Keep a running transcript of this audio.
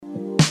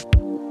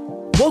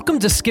Welcome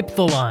to Skip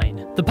the Line,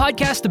 the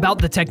podcast about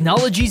the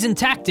technologies and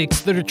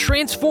tactics that are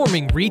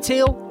transforming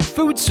retail,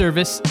 food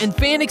service, and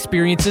fan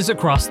experiences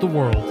across the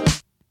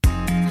world.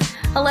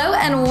 Hello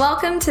and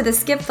welcome to the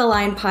Skip the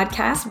Line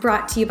podcast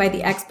brought to you by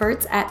the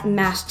experts at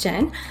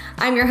MassGen.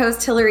 I'm your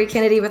host, Hillary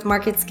Kennedy with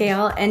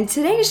MarketScale, and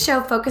today's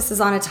show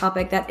focuses on a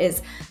topic that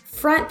is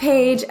front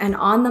page and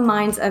on the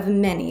minds of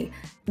many,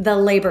 the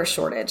labor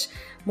shortage.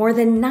 More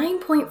than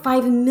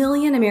 9.5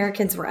 million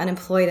Americans were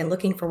unemployed and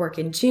looking for work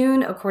in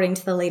June, according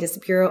to the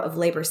latest Bureau of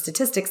Labor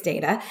Statistics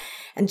data.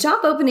 And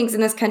job openings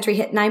in this country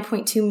hit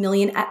 9.2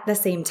 million at the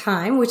same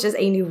time, which is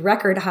a new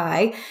record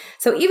high.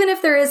 So even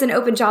if there is an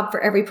open job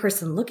for every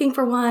person looking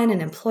for one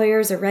and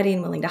employers are ready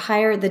and willing to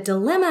hire, the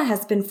dilemma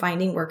has been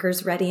finding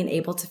workers ready and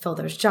able to fill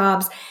those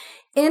jobs.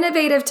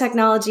 Innovative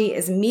technology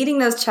is meeting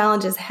those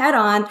challenges head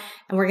on,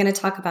 and we're going to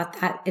talk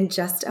about that in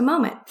just a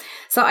moment.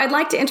 So I'd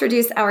like to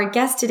introduce our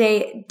guest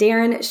today,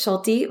 Darren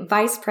Schulte,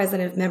 Vice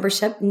President of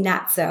Membership,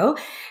 NATSO.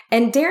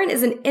 And Darren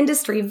is an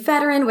industry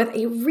veteran with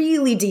a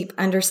really deep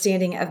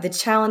understanding of the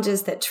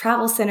challenges that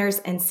travel centers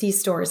and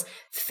C-stores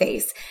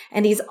face.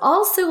 And he's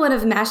also one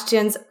of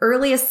MassGen's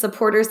earliest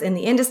supporters in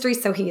the industry,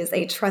 so he is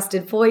a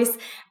trusted voice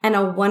and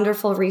a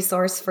wonderful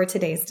resource for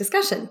today's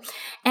discussion.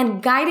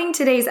 And guiding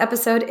today's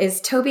episode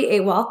is Toby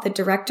Awalt, the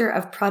Director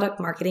of Product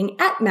Marketing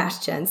at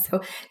MassGen.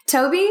 So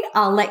Toby,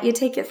 I'll let you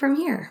take it from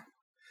here.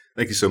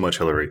 Thank you so much,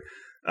 Hillary.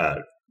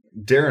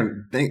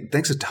 Darren,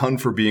 thanks a ton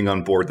for being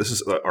on board. This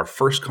is our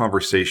first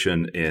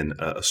conversation in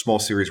a small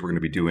series we're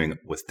going to be doing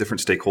with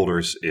different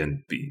stakeholders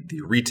in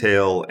the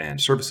retail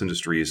and service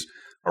industries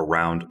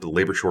around the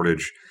labor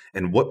shortage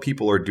and what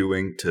people are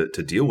doing to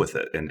deal with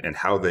it and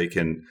how they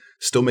can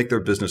still make their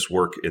business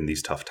work in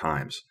these tough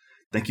times.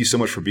 Thank you so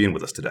much for being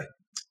with us today.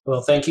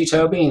 Well, thank you,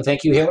 Toby, and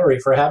thank you, Hillary,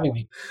 for having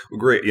me. Well,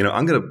 great.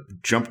 I'm going to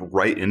jump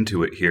right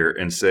into it here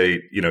and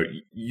say,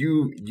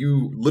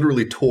 you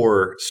literally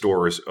tour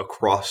stores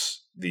across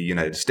the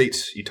United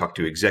States. You talk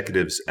to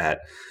executives at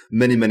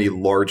many, many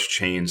large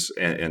chains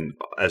and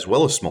as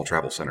well as small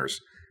travel centers.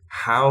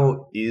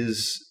 How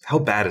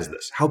bad is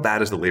this? How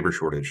bad is the labor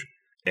shortage?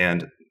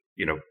 And,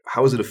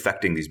 how is it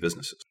affecting these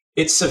businesses?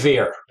 It's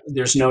severe.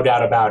 There's no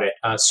doubt about it.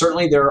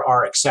 Certainly, there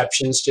are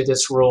exceptions to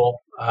this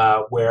rule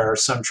where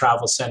some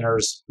travel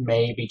centers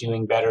may be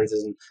doing better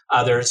than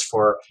others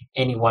for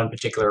any one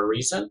particular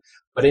reason.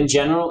 But in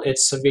general,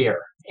 it's severe.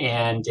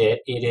 And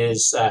it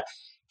is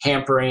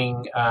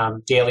hampering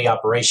daily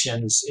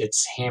operations.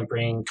 It's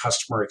hampering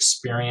customer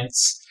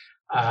experience.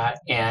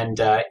 And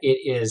it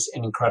is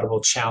an incredible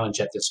challenge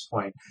at this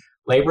point.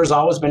 Labor has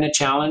always been a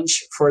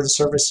challenge for the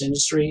service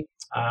industry.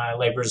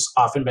 Labor's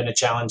often been a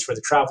challenge for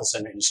the travel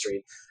center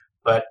industry,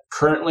 but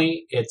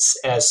currently it's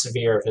as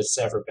severe as it's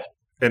ever been.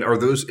 And are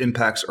those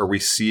impacts, are we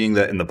seeing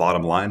that in the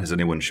bottom line? Has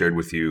anyone shared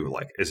with you,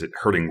 is it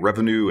hurting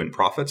revenue and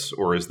profits,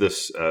 or is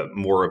this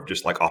more of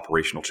just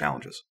operational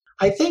challenges?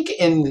 I think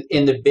in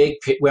the big,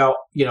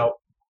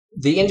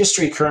 the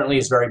industry currently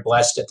is very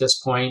blessed at this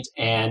point,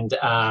 and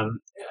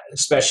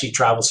especially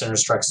travel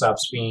centers, truck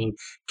stops being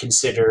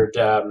considered,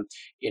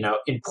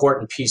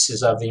 important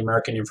pieces of the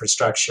American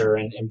infrastructure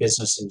and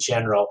business in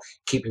general,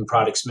 keeping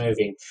products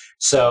moving.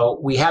 So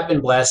we have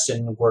been blessed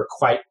and we're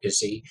quite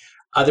busy.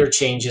 Other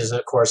changes,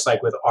 of course,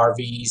 like with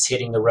RVs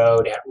hitting the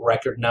road at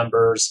record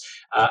numbers,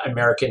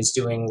 Americans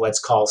doing what's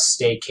called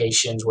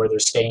staycations, where they're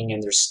staying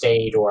in their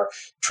state or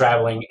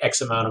traveling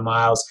X amount of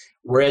miles.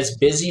 We're as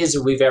busy as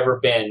we've ever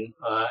been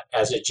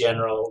as a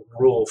general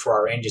rule for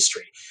our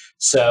industry.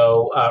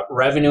 So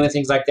revenue and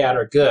things like that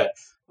are good.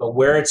 But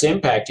where it's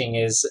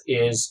impacting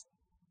is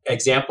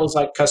examples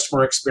like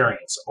customer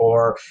experience,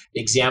 or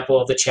the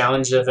example of the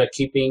challenge of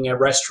keeping a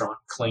restaurant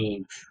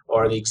clean,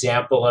 or the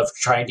example of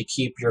trying to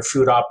keep your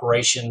food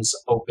operations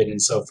open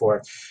and so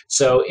forth.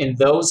 So in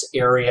those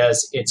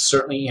areas, it's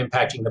certainly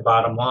impacting the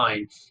bottom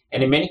line.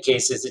 And in many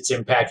cases, it's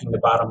impacting the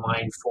bottom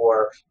line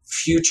for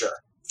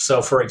future.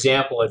 So for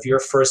example, if your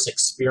first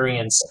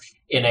experience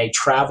in a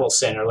travel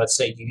center, let's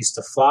say you used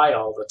to fly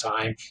all the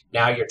time,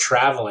 now you're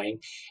traveling,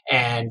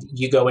 and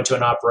you go into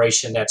an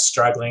operation that's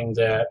struggling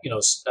to,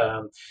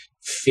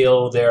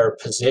 fill their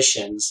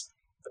positions.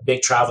 A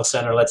big travel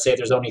center, let's say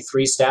there's only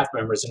 3 staff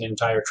members in an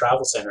entire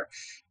travel center.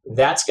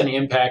 That's going to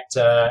impact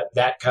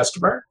that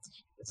customer.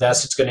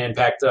 Thus, it's going to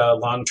impact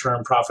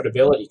long-term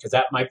profitability, because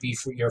that might be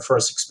for your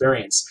first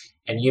experience.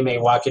 And you may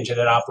walk into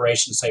that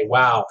operation and say,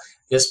 wow,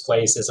 this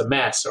place is a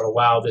mess, or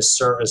wow, this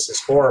service is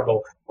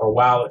horrible, or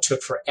wow, it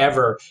took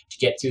forever to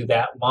get through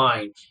that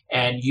line.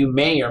 And you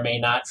may or may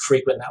not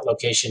frequent that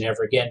location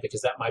ever again,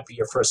 because that might be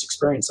your first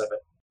experience of it.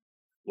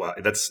 Wow,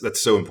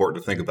 that's so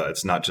important to think about.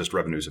 It's not just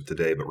revenues of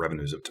today, but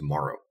revenues of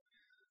tomorrow.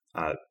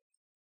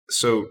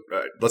 So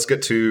let's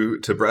get to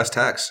brass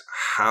tacks.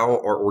 How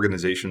are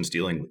organizations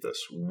dealing with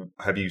this?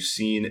 Have you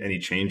seen any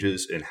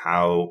changes in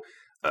how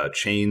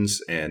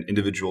chains and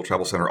individual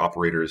travel center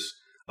operators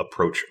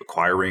approach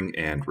acquiring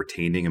and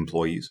retaining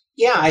employees?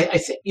 Yeah, I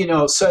think,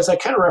 so as I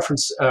kind of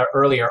referenced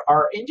earlier,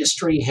 our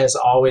industry has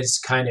always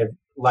kind of,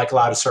 like a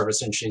lot of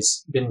service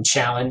industries, been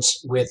challenged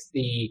with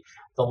the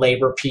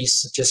labor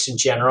piece just in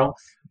general.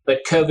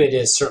 But COVID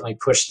has certainly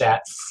pushed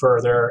that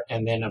further.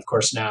 And then, of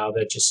course, now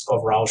the just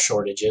overall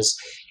shortages.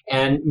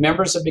 And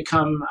members have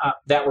become,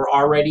 that were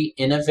already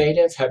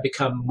innovative, have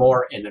become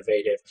more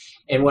innovative.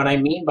 And what I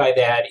mean by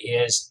that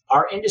is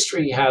our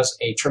industry has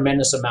a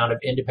tremendous amount of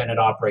independent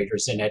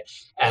operators in it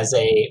as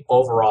a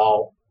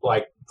overall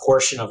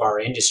portion of our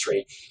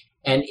industry.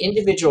 And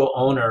individual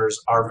owners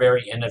are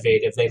very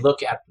innovative. They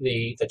look at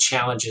the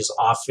challenges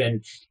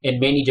often in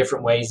many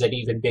different ways that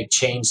even big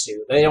chains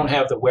do. They don't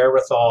have the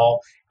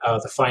wherewithal,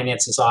 the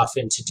finances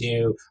often to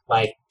do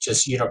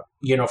just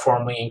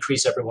uniformly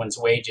increase everyone's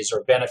wages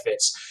or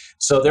benefits.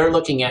 So they're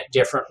looking at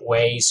different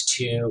ways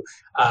to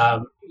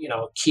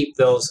keep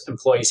those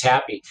employees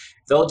happy.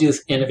 They'll do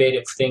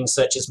innovative things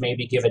such as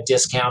maybe give a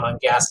discount on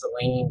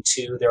gasoline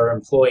to their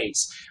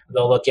employees.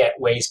 They'll look at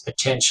ways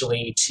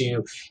potentially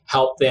to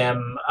help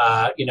them,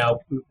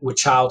 with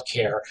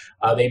childcare.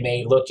 They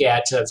may look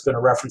at, I was going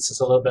to reference this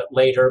a little bit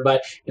later,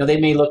 but they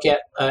may look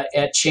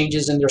at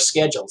changes in their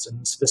schedules.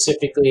 And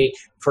specifically,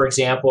 for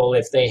example,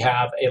 if they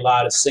have a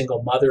lot of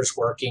single mothers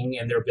working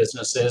in their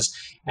businesses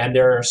and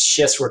their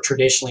shifts were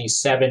traditionally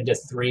 7 to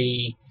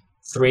 3,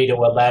 3 to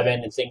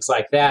 11 and things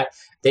like that,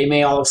 they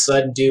may all of a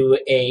sudden do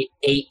a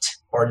 8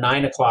 or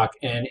 9 o'clock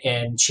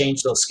and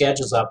change those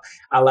schedules up,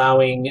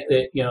 allowing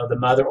the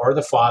mother or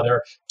the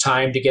father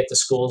time to get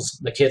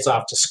the kids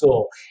off to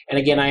school. And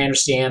again, I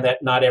understand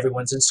that not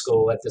everyone's in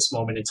school at this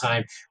moment in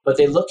time, but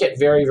they look at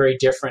very, very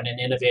different and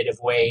innovative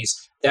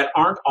ways that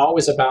aren't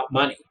always about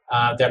money,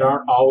 that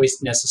aren't always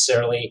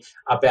necessarily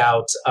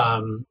about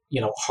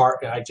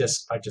hard. I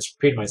just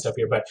repeated myself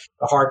here, but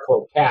the hard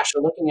cold cash.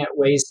 They're looking at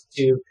ways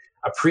to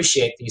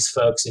appreciate these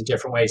folks in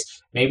different ways.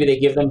 Maybe they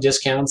give them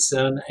discounts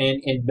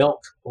in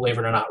milk, believe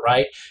it or not,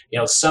 right?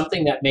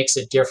 Something that makes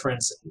a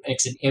difference,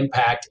 makes an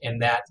impact in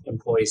that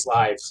employee's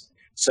lives.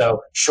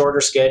 So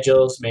shorter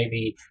schedules,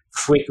 maybe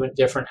frequent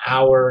different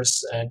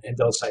hours and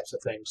those types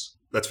of things.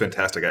 That's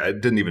fantastic. I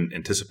didn't even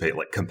anticipate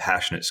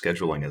compassionate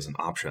scheduling as an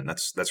option.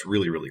 That's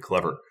really, really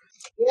clever.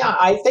 Yeah,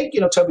 I think,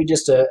 Toby,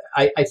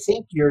 I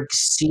think you're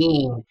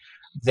seeing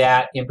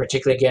that in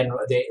particular, again,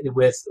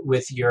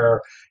 with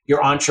your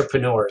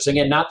entrepreneurs.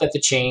 Again, not that the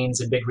chains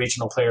and big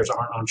regional players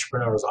aren't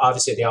entrepreneurs.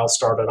 Obviously, they all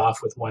started off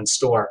with one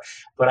store.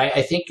 But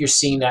I think you're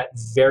seeing that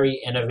very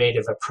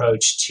innovative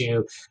approach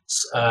to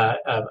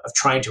of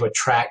trying to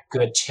attract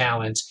good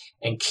talent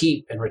and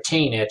keep and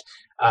retain it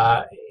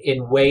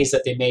in ways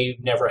that they may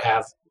never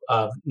have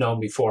known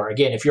before.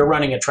 Again, if you're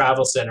running a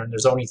travel center and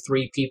there's only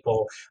 3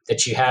 people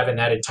that you have in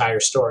that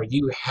entire store,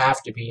 you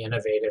have to be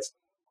innovative.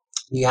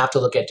 You have to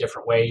look at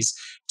different ways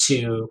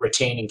to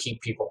retain and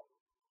keep people.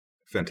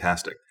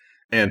 Fantastic.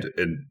 And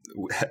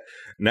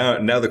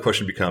now the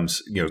question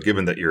becomes,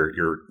 given that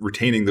you're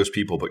retaining those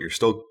people, but you're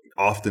still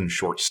often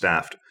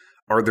short-staffed,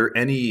 are there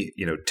any,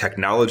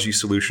 technology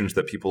solutions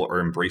that people are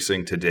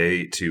embracing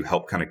today to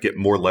help kind of get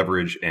more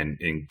leverage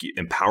and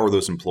empower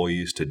those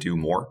employees to do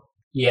more?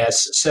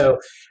 Yes. So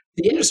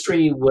the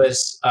industry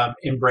was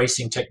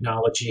embracing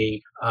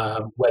technology,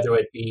 whether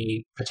it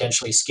be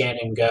potentially scan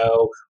and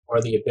go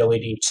or the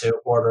ability to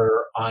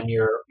order on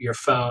your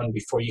phone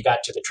before you got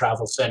to the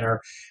travel center.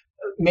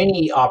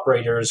 Many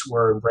operators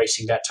were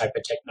embracing that type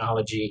of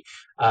technology,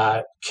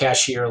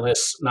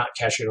 cashierless, not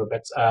cashierless,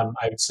 but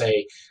I would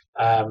say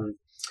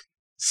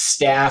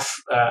staff.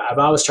 I'm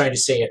always trying to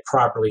say it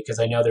properly because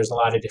I know there's a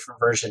lot of different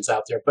versions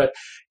out there, but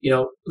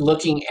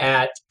looking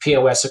at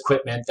POS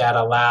equipment that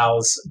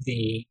allows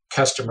the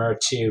customer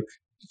to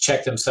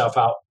check themselves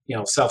out,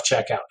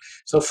 self-checkout.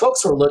 So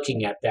folks were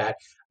looking at that.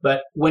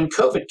 But when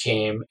COVID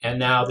came and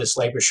now this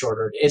labor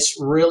shortage, it's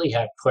really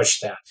had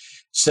pushed that.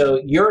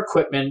 So your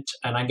equipment,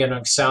 and I'm going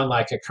to sound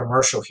like a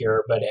commercial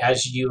here, but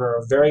as you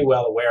are very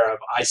well aware of,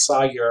 I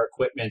saw your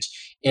equipment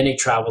in a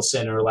travel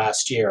center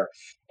last year.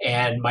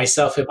 And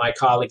myself and my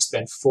colleagues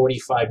spent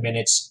 45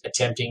 minutes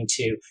attempting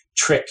to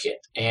trick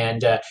it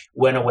and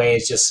went away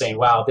as just saying,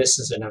 wow, this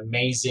is an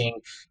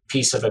amazing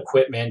piece of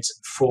equipment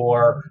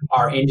for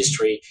our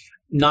industry.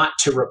 Not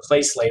to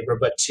replace labor,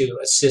 but to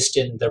assist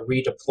in the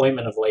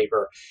redeployment of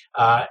labor.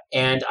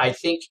 And I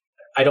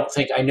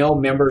know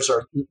members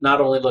are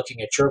not only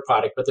looking at your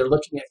product, but they're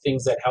looking at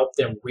things that help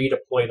them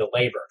redeploy the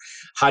labor.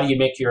 How do you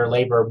make your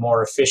labor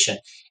more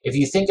efficient? If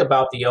you think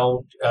about the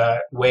old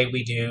way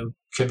we do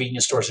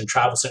convenience stores and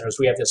travel centers,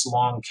 we have this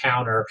long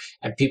counter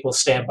and people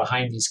stand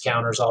behind these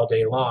counters all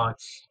day long.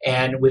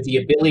 And with the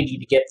ability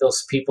to get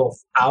those people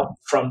out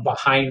from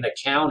behind the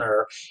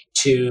counter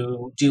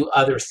to do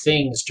other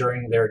things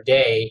during their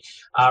day,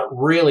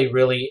 really,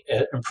 really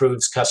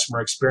improves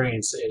customer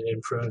experience. It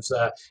improves,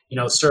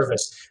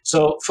 service.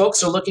 So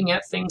folks are looking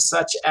at things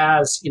such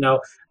as,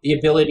 the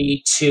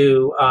ability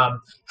to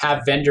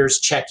have vendors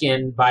check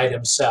in by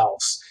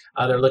themselves.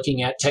 They're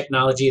looking at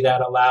technology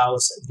that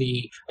allows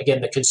the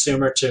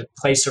consumer to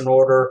place an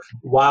order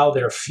while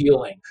they're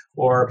fueling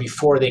or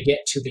before they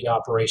get to the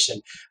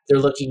operation. They're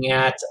looking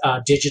at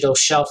digital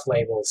shelf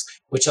labels,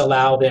 which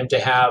allow them to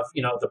have,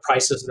 the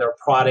prices of their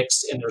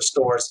products in their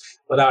stores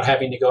without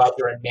having to go out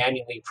there and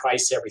manually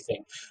price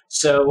everything.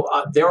 So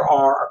there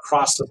are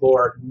across the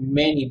board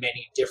many,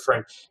 many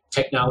different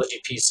technology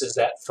pieces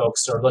that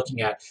folks are looking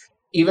at.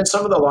 Even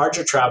some of the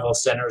larger travel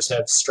centers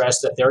have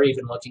stressed that they're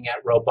even looking at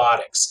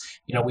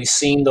robotics. We've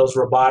seen those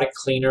robotic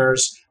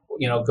cleaners,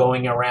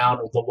 going around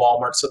the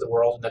Walmarts of the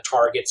world and the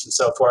Targets and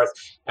so forth.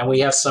 And we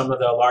have some of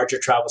the larger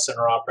travel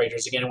center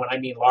operators. Again, when I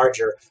mean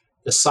larger,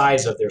 the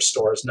size of their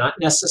stores, not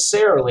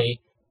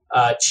necessarily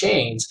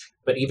chains,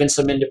 but even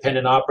some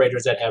independent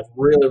operators that have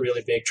really,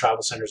 really big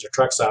travel centers or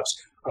truck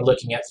stops are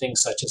looking at things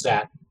such as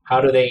that.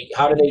 How do they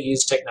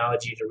use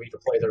technology to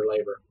redeploy their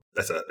labor?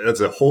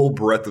 That's a whole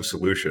breadth of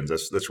solutions.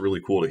 That's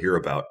really cool to hear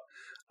about.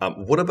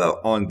 What about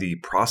on the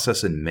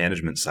process and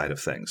management side of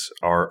things?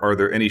 Are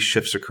there any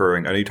shifts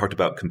occurring? I know you talked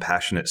about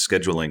compassionate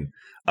scheduling.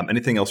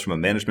 Anything else from a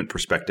management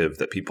perspective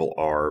that people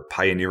are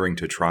pioneering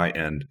to try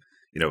and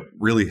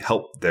really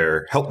help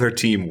their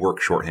team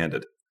work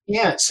shorthanded?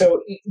 Yeah,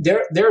 so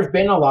there have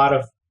been a lot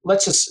of.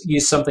 Let's just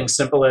use something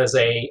simple as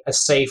a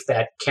safe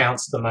that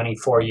counts the money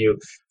for you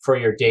for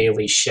your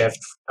daily shift.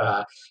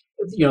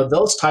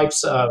 Those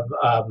types of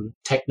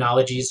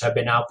technologies have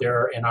been out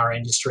there in our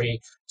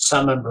industry,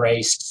 some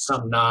embraced,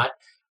 some not.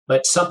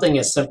 But something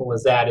as simple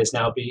as that is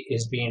now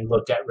being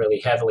looked at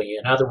really heavily.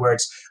 In other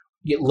words,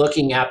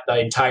 looking at the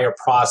entire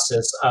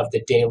process of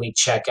the daily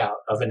checkout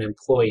of an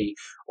employee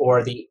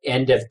or the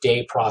end of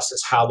day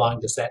process. How long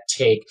does that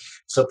take?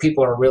 So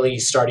people are really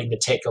starting to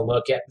take a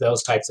look at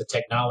those types of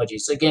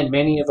technologies. Again,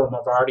 many of them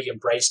have already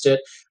embraced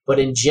it, but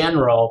in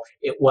general,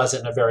 it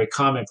wasn't a very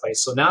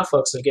commonplace. So now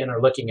folks, again,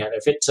 are looking at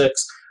it. If it took,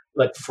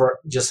 like for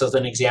just as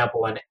an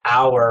example, an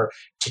hour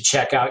to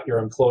check out your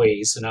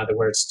employees, in other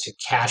words, to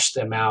cash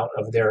them out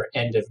of their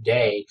end of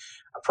day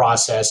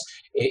process,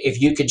 if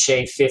you could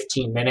shave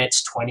 15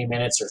 minutes, 20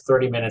 minutes, or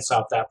 30 minutes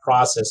off that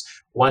process,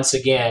 once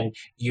again,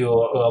 you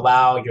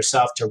allow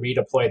yourself to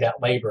redeploy that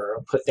labor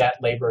or put that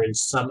labor in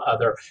some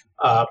other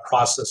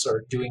process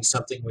or doing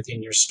something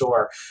within your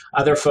store.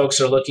 Other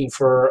folks are looking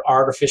for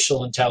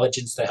artificial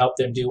intelligence to help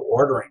them do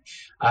ordering,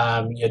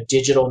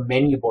 digital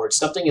menu boards,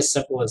 something as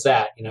simple as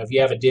that. If you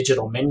have a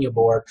digital menu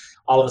board,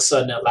 all of a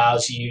sudden it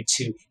allows you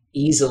to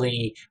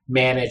easily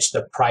manage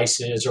the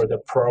prices or the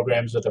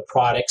programs or the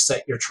products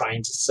that you're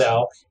trying to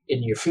sell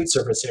in your food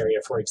service area,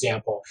 for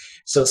example.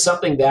 So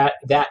something that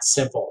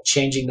simple,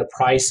 changing the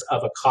price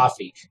of a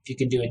coffee, if you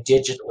can do it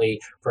digitally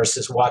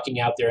versus walking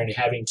out there and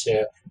having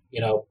to,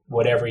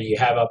 whatever you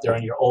have out there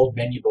on your old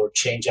menu board,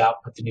 change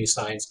out, put the new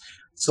signs.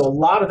 So a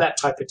lot of that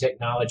type of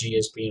technology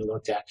is being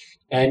looked at.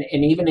 And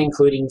even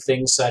including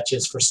things such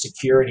as for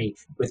security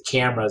with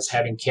cameras,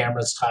 having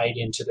cameras tied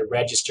into the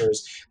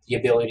registers, the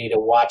ability to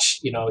watch,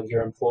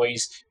 your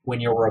employees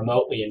when you're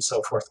remotely and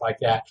so forth like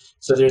that.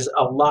 So there's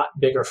a lot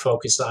bigger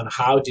focus on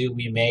how do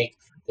we make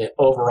the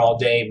overall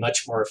day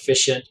much more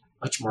efficient,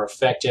 much more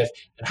effective,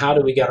 and how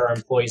do we get our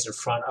employees in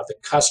front of the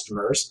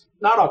customers?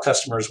 Not all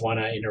customers want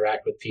to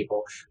interact with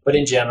people, but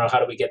in general, how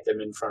do we get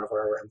them in front of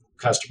our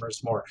customers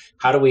more?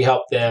 How do we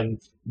help them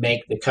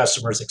make the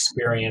customer's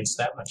experience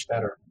that much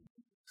better?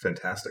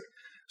 Fantastic.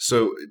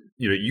 So,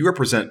 you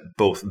represent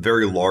both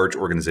very large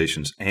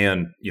organizations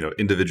and,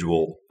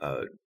 individual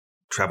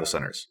travel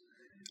centers.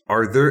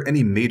 Are there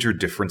any major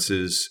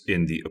differences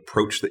in the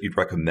approach that you'd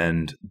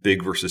recommend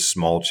big versus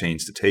small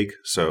chains to take?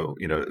 So,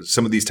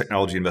 some of these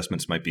technology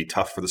investments might be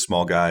tough for the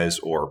small guys,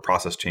 or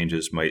process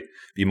changes might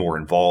be more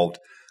involved.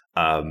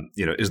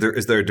 Is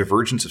there a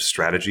divergence of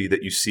strategy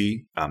that you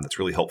see that's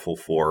really helpful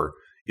for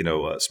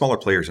smaller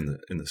players in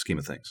the scheme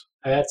of things?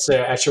 That's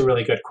actually a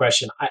really good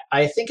question.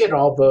 I think it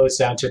all boils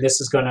down to, this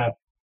is going to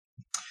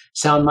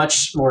sound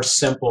much more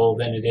simple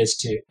than it is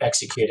to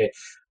execute it,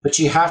 but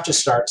you have to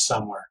start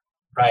somewhere,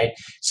 right?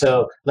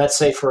 So let's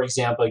say, for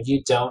example,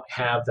 you don't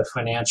have the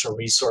financial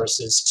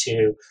resources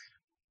to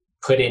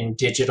put in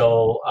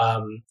digital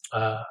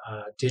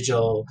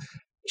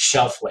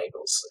shelf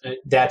labels.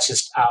 That's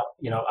just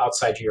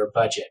outside of your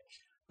budget.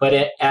 But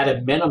at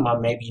a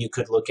minimum, maybe you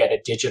could look at a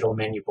digital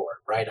menu board,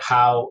 right?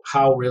 How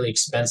really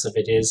expensive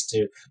it is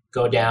to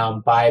go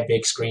down, buy a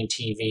big screen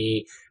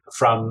TV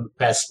from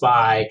Best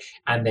Buy,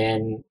 and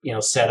then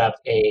set up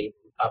a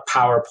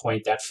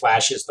PowerPoint that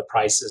flashes the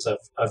prices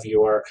of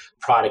your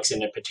products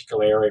in a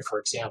particular area, for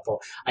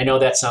example. I know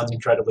that sounds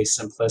incredibly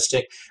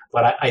simplistic,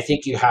 but I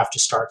think you have to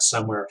start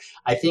somewhere.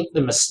 I think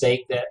the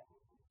mistake that,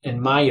 in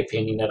my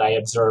opinion, that I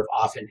observe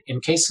often,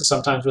 in cases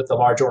sometimes with the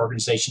larger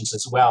organizations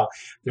as well,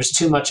 there's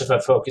too much of a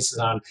focus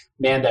on,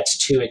 man, that's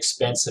too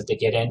expensive to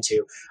get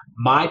into.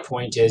 My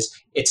point is,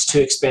 it's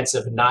too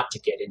expensive not to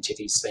get into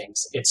these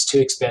things. It's too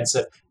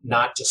expensive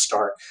not to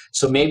start.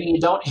 So maybe you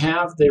don't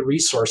have the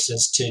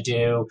resources to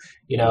do,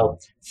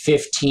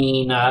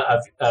 15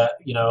 of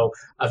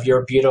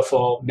your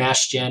beautiful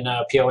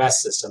MashGen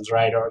POS systems,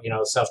 right? Or,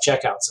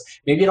 self-checkouts.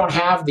 Maybe you don't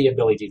have the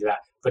ability to do that.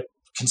 But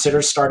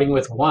consider starting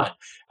with one.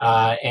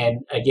 And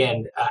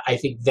again, I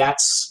think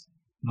that's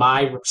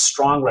my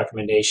strong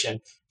recommendation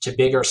to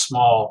big or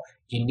small.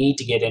 You need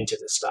to get into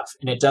this stuff.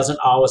 And it doesn't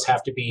always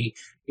have to be,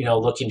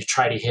 looking to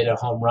try to hit a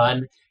home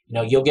run.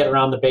 You'll get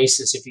around the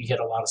bases if you hit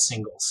a lot of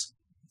singles.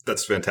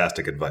 That's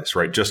fantastic advice,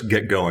 right? Just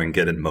get going,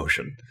 get in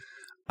motion.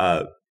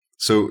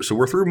 So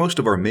we're through most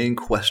of our main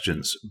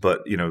questions, but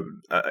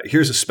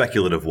here's a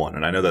speculative one,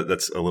 and I know that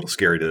that's a little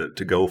scary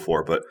to go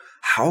for, but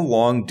how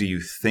long do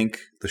you think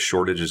the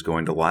shortage is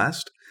going to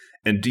last?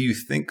 And do you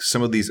think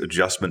some of these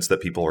adjustments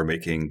that people are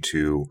making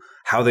to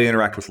how they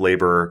interact with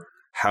labor,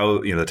 how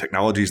the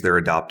technologies they're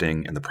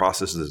adopting and the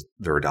processes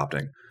they're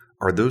adopting,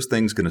 are those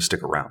things going to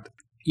stick around?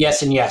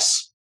 Yes and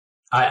yes.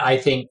 I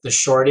think the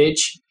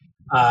shortage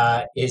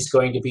is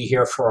going to be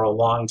here for a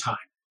long time.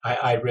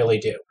 I really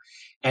do.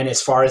 And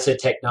as far as the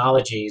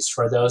technologies,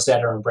 for those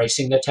that are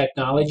embracing the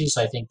technologies,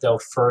 I think they'll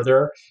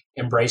further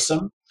embrace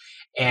them.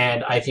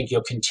 And I think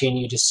you'll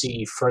continue to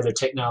see further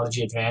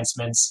technology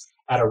advancements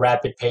at a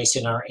rapid pace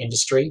in our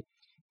industry.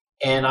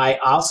 And I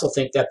also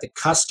think that the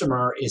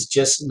customer is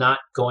just not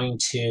going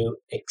to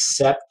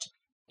accept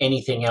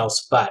anything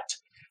else but.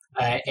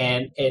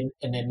 And an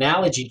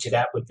analogy to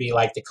that would be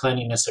like the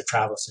cleanliness of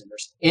travel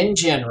centers. In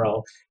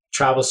general,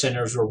 travel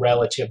centers were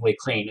relatively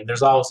clean, and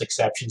there's always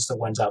exceptions to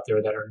ones out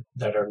there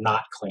that are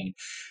not clean.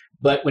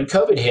 But when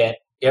COVID hit,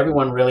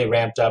 everyone really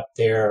ramped up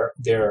their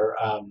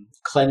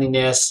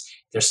cleanliness,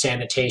 their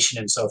sanitation,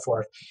 and so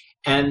forth.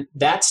 And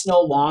that's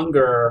no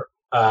longer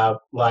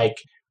like,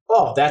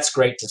 oh, that's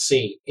great to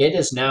see. It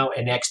is now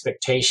an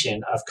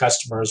expectation of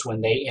customers when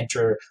they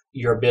enter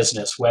your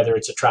business, whether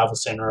it's a travel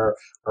center,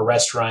 a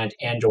restaurant,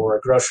 and or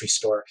a grocery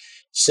store.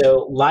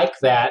 So like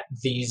that,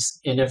 these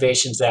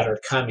innovations that are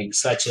coming,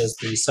 such as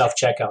the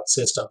self-checkout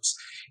systems,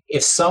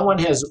 if someone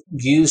has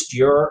used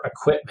your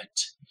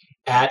equipment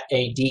at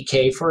a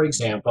DK, for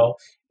example,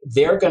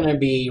 they're going to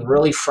be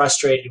really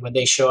frustrated when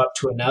they show up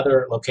to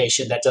another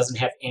location that doesn't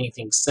have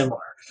anything similar.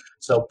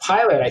 So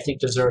Pilot, I think,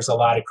 deserves a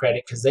lot of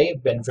credit because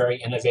they've been very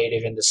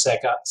innovative in the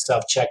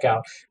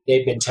self-checkout.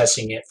 They've been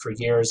testing it for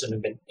years and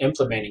have been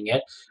implementing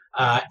it.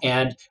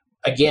 And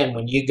again,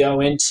 when you go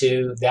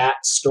into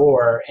that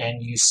store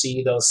and you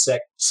see those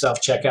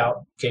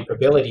self-checkout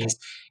capabilities,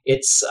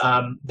 it's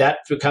that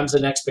becomes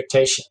an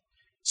expectation.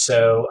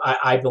 So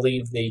I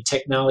believe the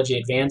technology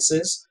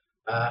advances.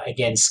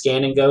 Again,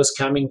 Scan and Go is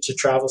coming to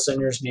travel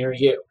centers near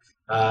you.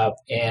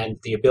 And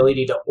the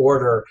ability to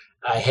order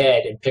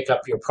ahead and pick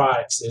up your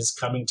products is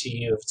coming to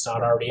you if it's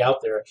not already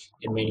out there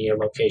in many of your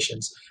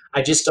locations.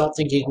 I just don't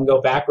think you can go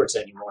backwards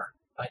anymore.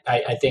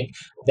 I think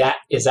that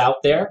is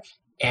out there.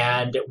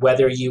 And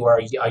whether you are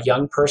a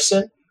young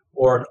person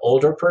or an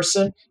older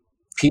person,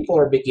 people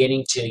are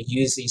beginning to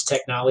use these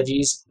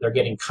technologies. They're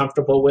getting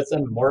comfortable with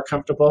them, more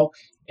comfortable,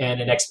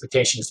 and an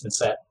expectation has been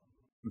set.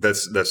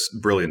 That's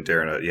brilliant,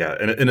 Darren. Yeah,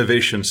 and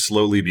innovation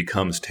slowly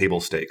becomes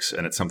table stakes,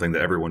 and it's something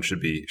that everyone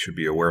should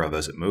be aware of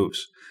as it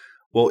moves.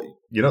 Well,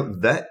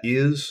 that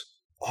is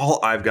all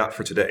I've got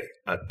for today.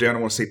 Darren, I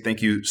want to say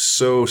thank you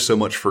so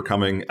much for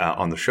coming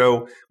on the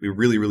show. We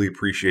really, really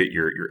appreciate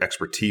your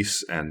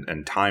expertise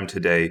and time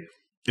today.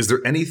 Is there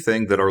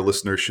anything that our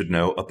listeners should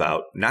know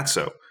about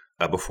NATSO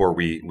before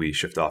we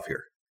shift off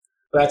here?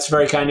 That's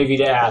very kind of you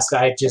to ask.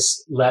 I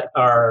just let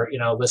our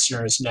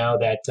listeners know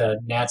that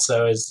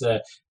NATSO is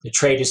the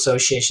trade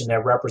association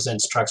that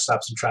represents truck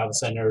stops and travel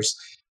centers.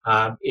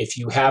 If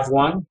you have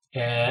one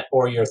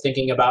or you're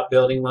thinking about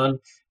building one,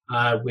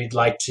 we'd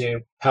like to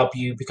help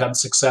you become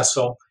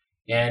successful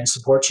and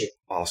support you.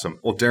 Awesome.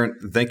 Well, Darren,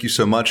 thank you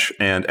so much.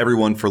 And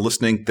everyone for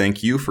listening,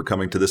 thank you for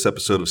coming to this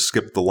episode of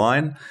Skip the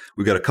Line.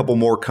 We've got a couple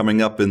more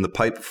coming up in the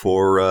pipe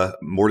for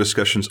more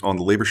discussions on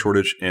the labor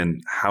shortage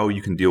and how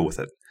you can deal with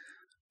it.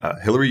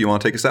 Hillary, you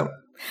want to take us out?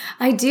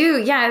 I do.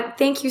 Yeah.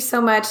 Thank you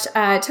so much,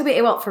 Toby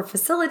Awalt, for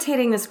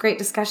facilitating this great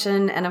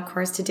discussion. And of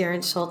course, to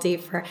Darren Schulte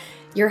for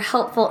your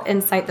helpful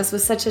insight. This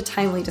was such a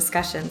timely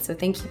discussion. So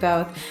thank you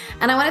both.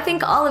 And I want to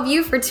thank all of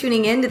you for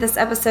tuning in to this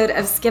episode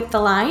of Skip the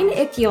Line.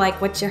 If you like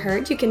what you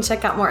heard, you can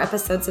check out more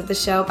episodes of the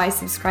show by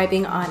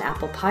subscribing on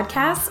Apple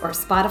Podcasts or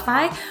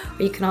Spotify,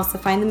 or you can also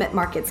find them at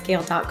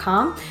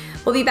marketscale.com.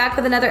 We'll be back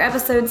with another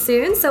episode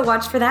soon, so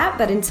watch for that.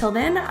 But until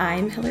then,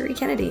 I'm Hillary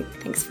Kennedy.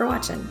 Thanks for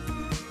watching.